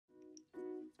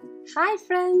Hi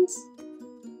friends!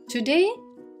 Today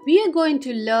we are going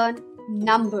to learn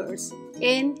numbers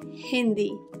in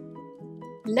Hindi.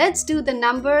 Let's do the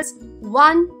numbers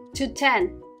 1 to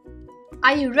 10.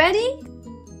 Are you ready?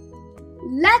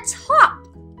 Let's hop!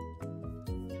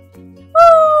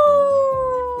 Woo!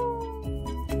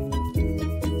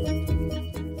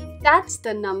 That's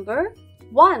the number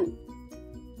 1.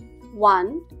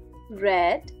 1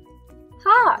 red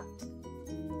heart.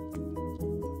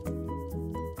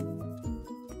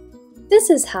 This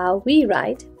is how we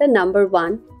write the number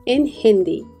 1 in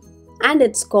Hindi, and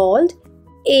it's called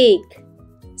ek.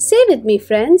 Say with me,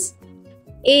 friends.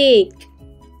 Ek.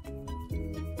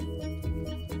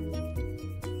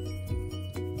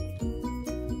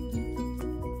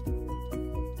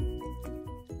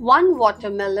 One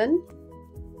watermelon.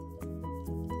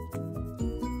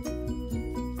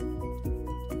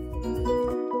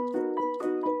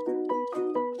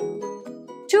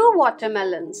 Two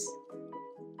watermelons.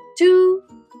 2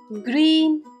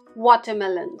 green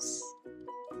watermelons.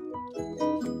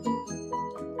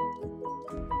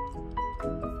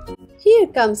 Here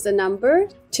comes the number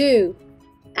 2,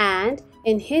 and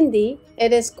in Hindi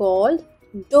it is called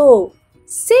do.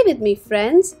 Say with me,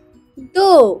 friends.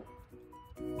 Do.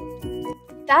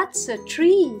 That's a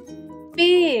tree.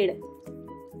 Ped.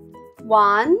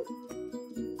 1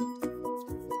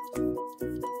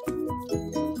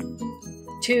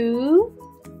 2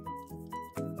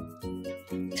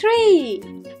 3.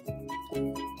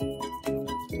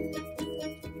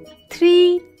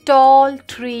 3 tall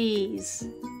trees.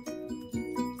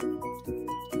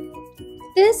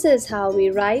 This is how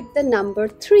we write the number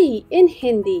 3 in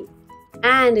Hindi,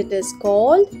 and it is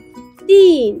called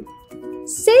teen.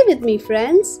 Say with me,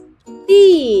 friends.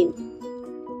 Teen.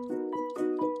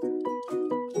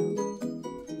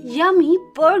 Yummy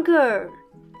burger.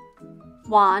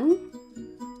 1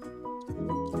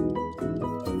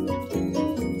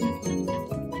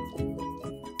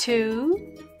 2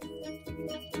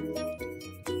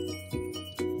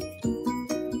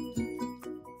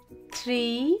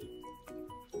 3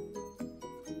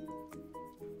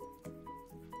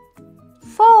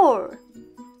 4.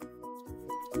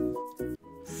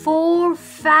 4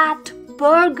 fat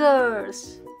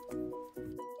burgers.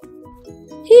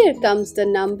 Here comes the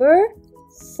number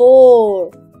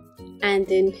 4,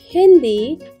 and in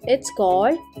Hindi it's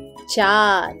called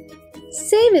char.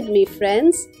 Say with me,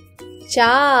 friends.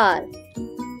 Char.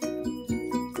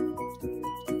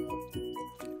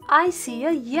 I see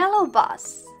a yellow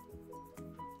bus.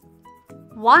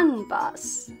 1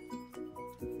 bus.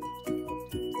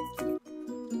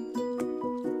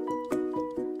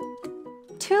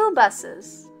 2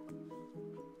 buses.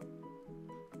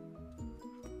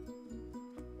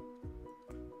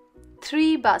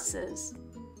 3 buses.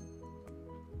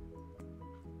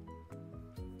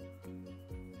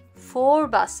 4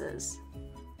 buses.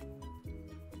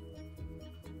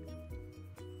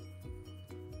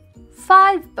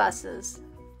 5 buses.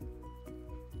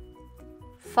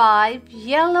 5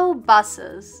 yellow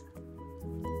buses.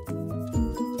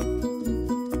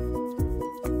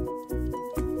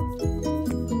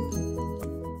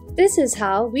 This is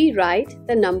how we write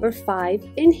the number 5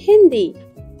 in Hindi,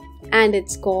 and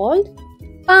it's called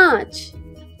paanch.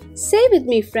 Say with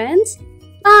me, friends.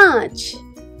 Paanch.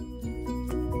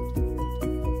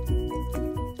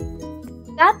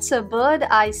 That's a bird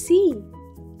I see.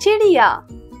 Chidiya.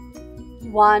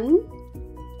 1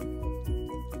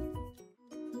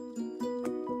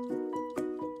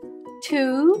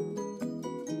 2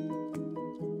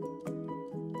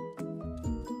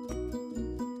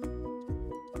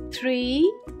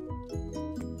 3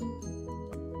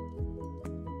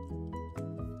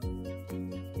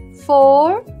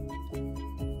 4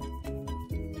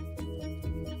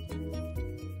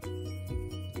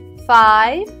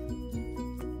 5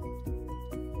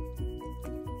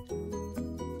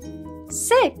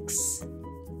 6.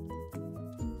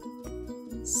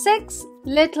 6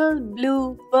 little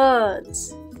blue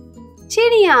birds.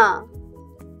 Chidiya.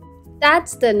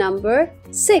 That's the number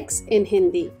 6 in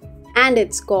Hindi, and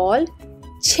it's called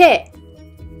chhe.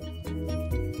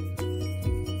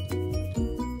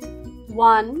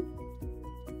 1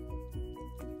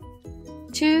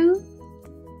 2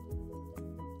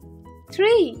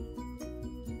 3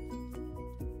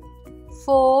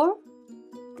 4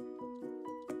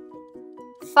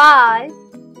 5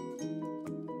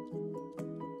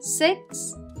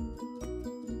 6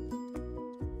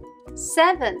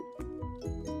 7.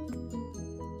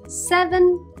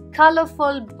 7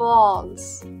 colorful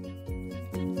balls.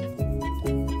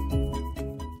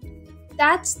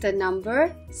 That's the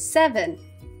number 7,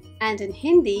 and in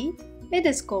Hindi it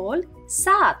is called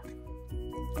Saat.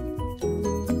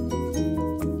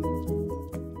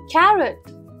 Carrot.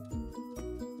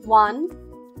 1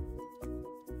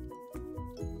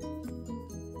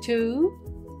 2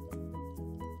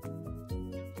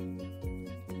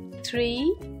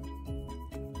 3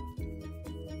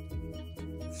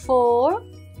 4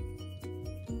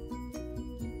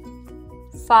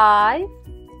 5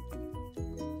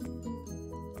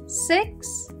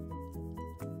 6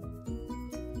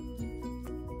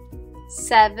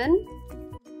 7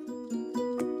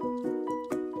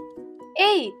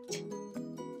 8.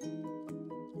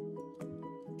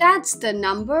 That's the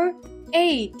number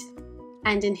 8,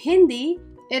 and in Hindi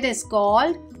it is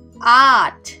called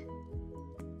Aat.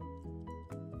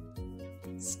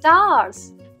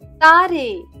 Stars.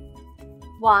 Tare.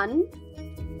 1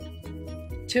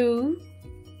 2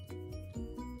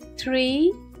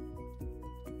 3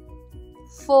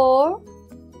 4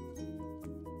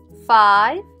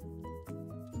 5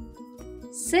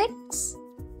 6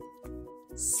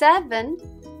 7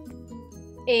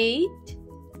 8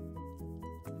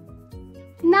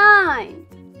 9.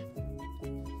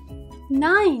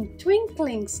 9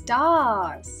 twinkling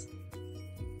stars.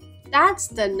 That's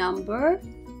the number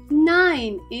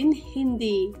 9 in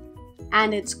Hindi,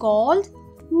 and it's called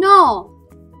No.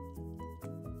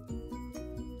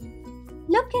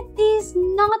 Look at these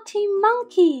naughty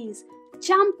monkeys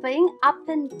jumping up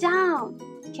and down.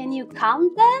 Can you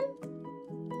count them?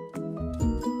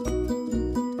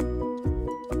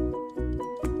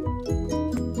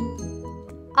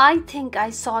 I think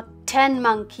I saw 10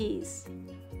 monkeys.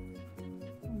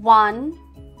 1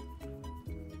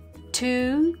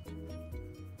 2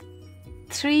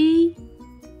 3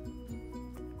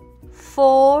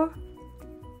 4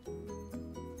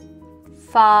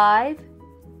 5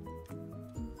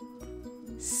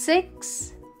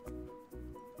 6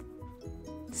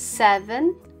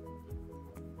 7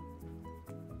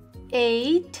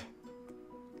 8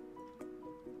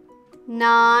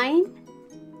 9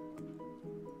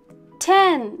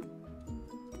 10.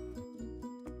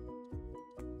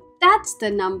 That's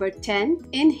the number 10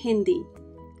 in Hindi,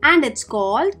 and it's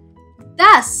called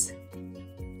Das.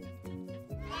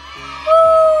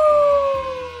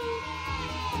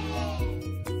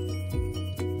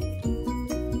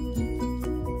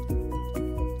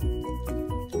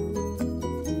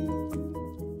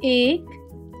 एक,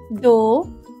 दो,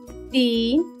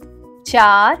 तीन,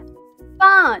 चार,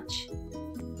 पाँच.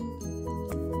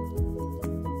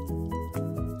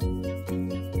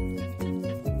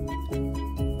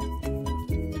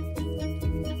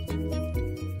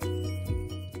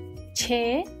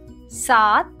 छः,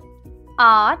 सात,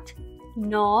 आठ,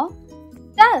 नौ,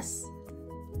 10.